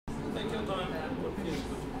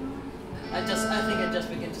I think I just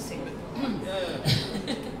begin to sing with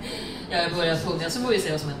jag börjar sjunga så får vi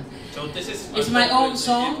se vad som händer. So this is It's my own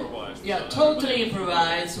song. Yeah, totally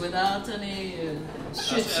improvised without any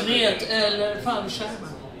skyddsnät eller fallskärmar.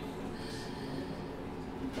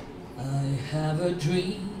 I have a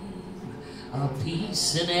dream of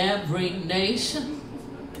peace in every nation.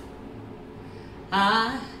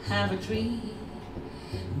 I have a dream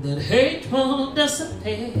that hate will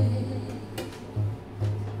disappear.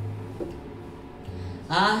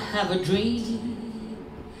 I have a dream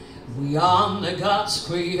we honor God's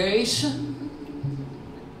creation.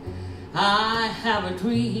 I have a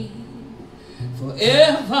dream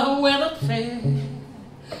forever without fail.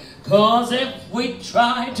 'Cause if we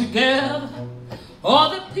try together, all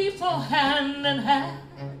the people hand in hand,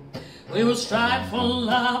 we will strive for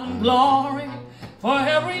love and glory for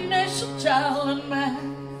every nation, child and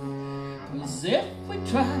man. 'Cause if we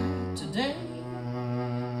try today,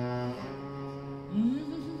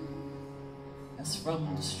 as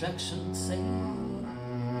from destruction saved.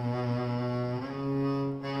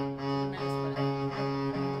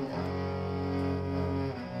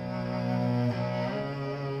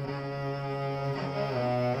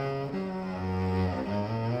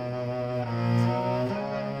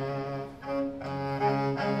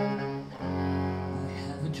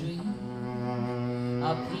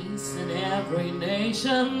 In every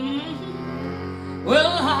nation,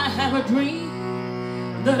 well, I have a dream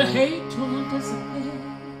that hate will disappear.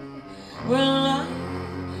 Well, I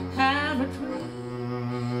have a dream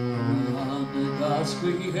we honor God's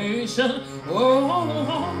creation.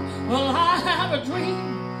 Oh, well, I have a dream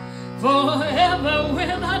forever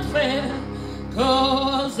without fear.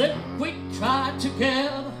 'Cause if we try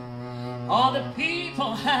together, all the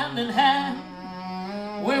people hand in hand,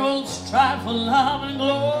 we will strive for love and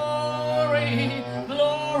glory,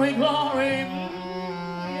 glory, glory,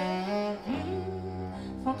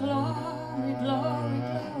 for glory, glory, glory,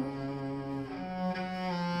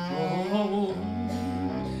 oh,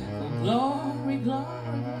 for glory, glory, glory.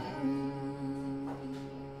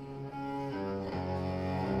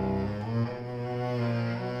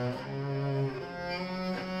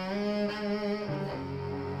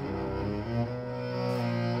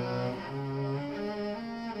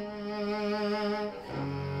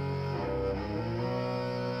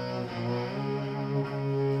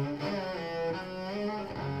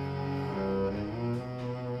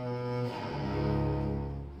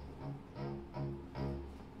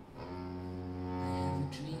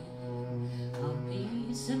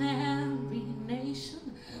 In every nation,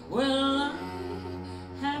 well, I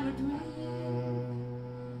have a dream.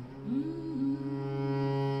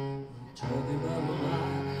 Talking about, well,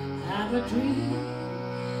 I have a dream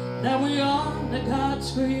that we honor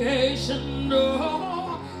God's creation.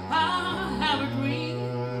 Oh, I have a dream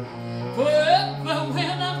forever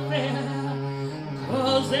without fear.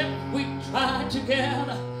 'Cause if we try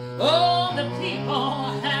together, all the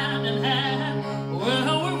people hand in hand,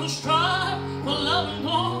 well, we will strive for love and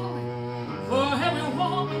glory for every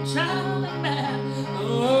woman, child, and man.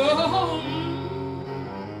 Oh,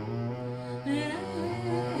 yeah.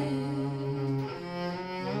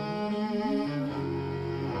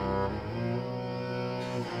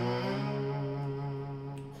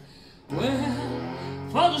 Well,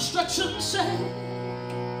 for destruction's sake,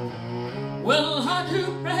 well, I do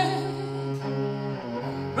pray.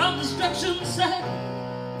 From destruction's sake,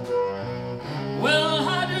 well,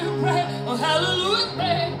 I do pray, oh, hallelujah,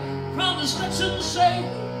 pray, from destruction's sake,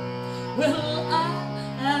 well,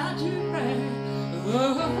 I do pray,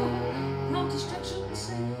 oh, from destruction's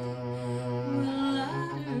sake, well, I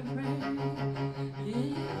do pray,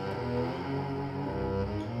 yeah.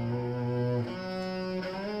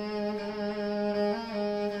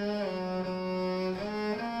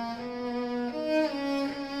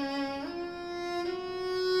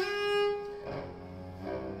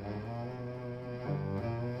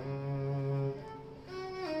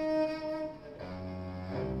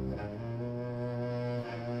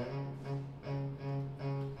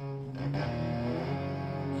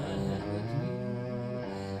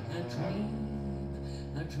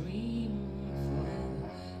 A dream forever.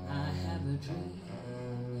 I have a dream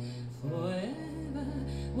forever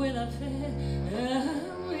without fear.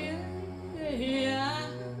 Yeah,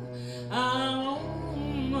 I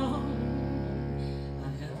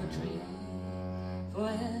have a dream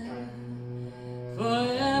forever,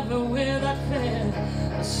 forever without fear.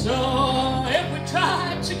 So if we try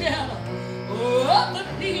together, all the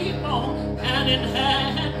people hand in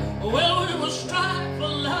hand, well, we will strive for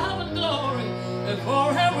love and glory for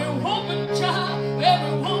every woman, child,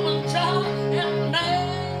 and man.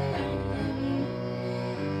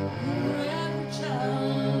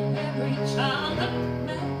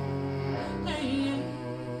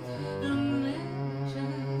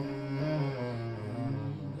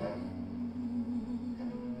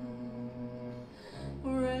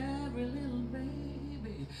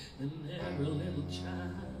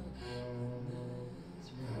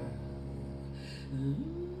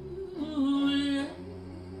 Mm-hmm.